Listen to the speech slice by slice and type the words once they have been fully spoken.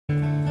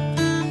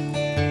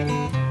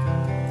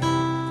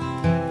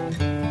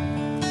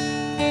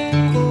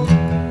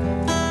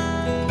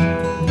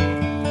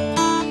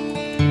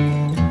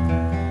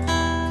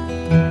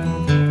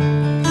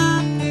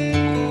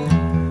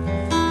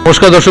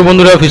নমস্কার দর্শক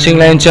বন্ধুরা, ফিশিং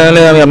লাইন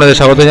চ্যানেলে আমি আপনাদের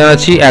স্বাগত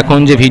জানাচ্ছি। এখন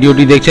যে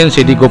ভিডিওটি দেখছেন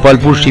সেটি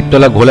গোপালপুর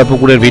শিবতলা ঘোলা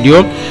পুকুরের ভিডিও,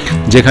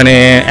 যেখানে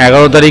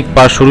 11 তারিখ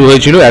পাস শুরু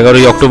হয়েছিল,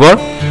 11ই অক্টোবর।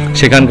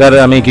 সেখানকার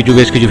আমি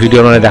বেশ কিছু ভিডিও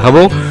আপনাদের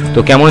দেখাবো। তো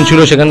কেমন ছিল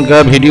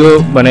সেখানকার ভিডিও,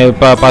 মানে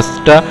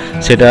পাসটা,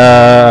 সেটা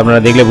আপনারা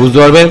দেখলে বুঝতে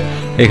পারবেন।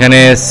 এখানে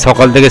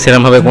সকাল থেকে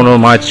সেরকমভাবে কোনো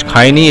মাছ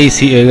খায়নি। এই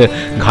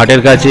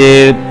ঘাটের কাছে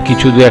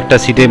কিছু দু একটা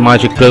সিটে মাছ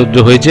একটু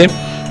হয়েছে,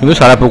 কিন্তু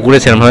সারা পুকুরে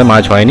সেরকমভাবে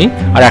মাছ হয়নি।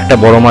 আর একটা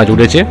বড় মাছ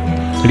উঠেছে।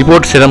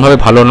 রিপোর্ট সেরকমভাবে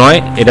ভালো নয়,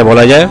 এটা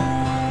বলা যায়।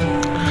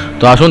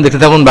 তো আসুন দেখতে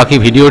থাকুন বাকি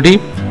ভিডিওটি,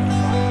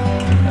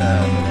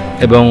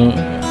 এবং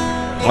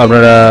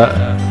আপনারা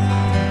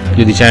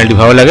যদি চ্যানেলটি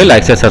ভালো লাগে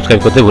লাইক শেয়ার সাবস্ক্রাইব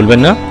করতে ভুলবেন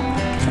না।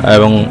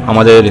 এবং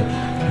আমাদের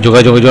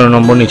যোगाযোगेর জন্য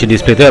নম্বর नीचे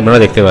डिस्प्ले पे আপনারা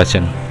देखते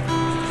पाচ্ছেন।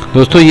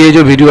 दोस्तों, ये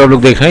जो वीडियो आप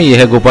लोग देख रहे हैं ये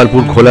है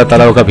गोपालपुर घोला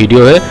तालाब का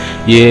वीडियो है।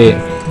 ये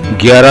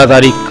 11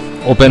 तारीख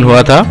ओपन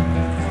हुआ था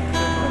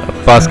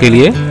पास के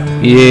लिए।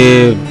 ये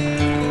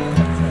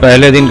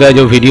पहले दिन का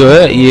जो वीडियो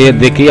है ये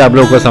देखिए, आप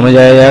लोगों को समझ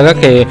आ जाएगा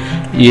कि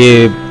ये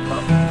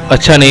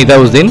अच्छा नहीं था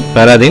उस दिन,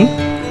 पहला दिन।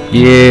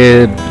 ये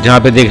जहाँ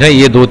पे देख रहे हैं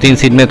ये 2-3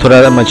 सीट में थोड़ा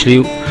मछली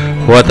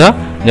हुआ था,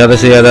 ज़्यादा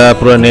से ज़्यादा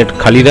पूरा नेट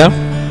खाली था।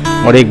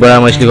 और एक बड़ा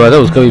मछली हुआ था,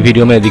 उसका भी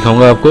वीडियो मैं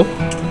दिखाऊंगा आपको।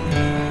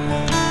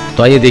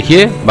 तो आइए देखिए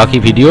बाकी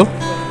वीडियो।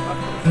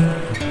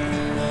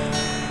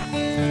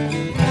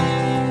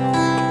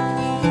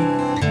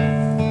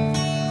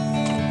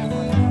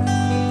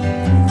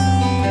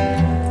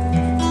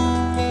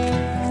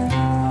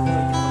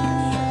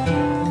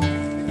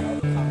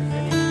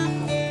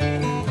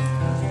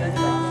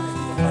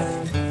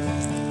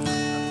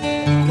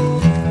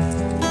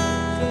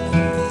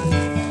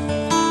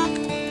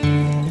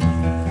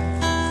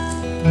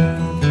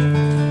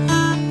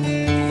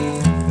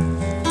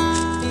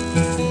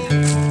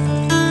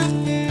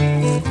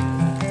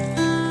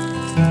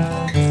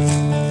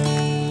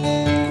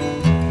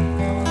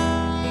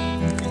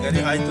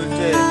 হাই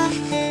তুলছে।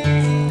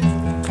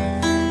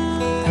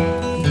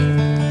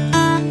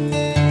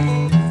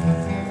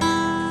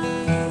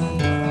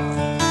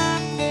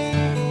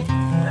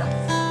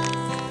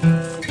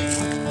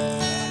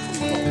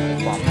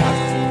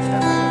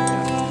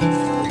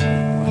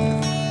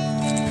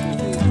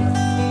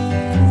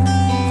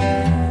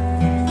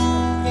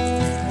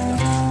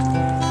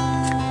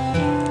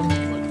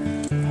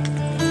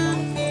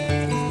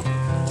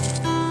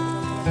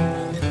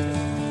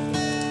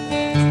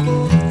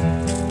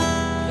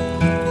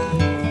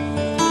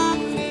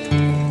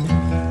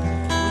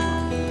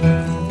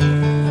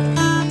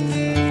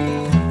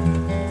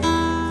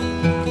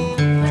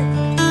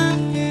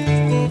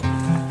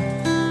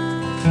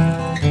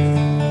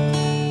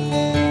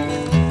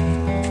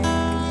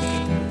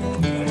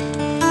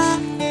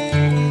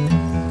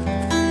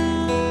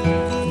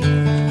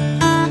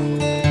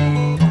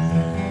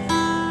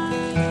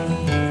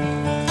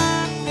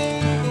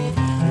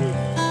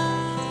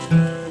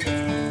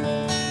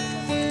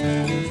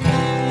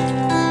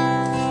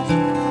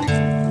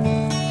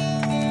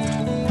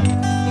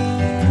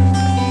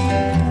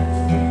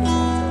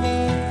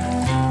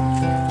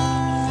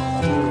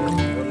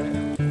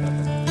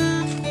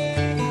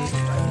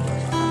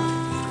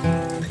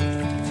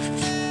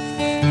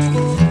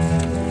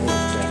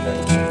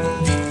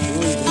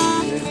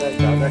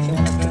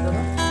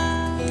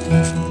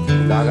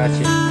 দাগ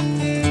আছে।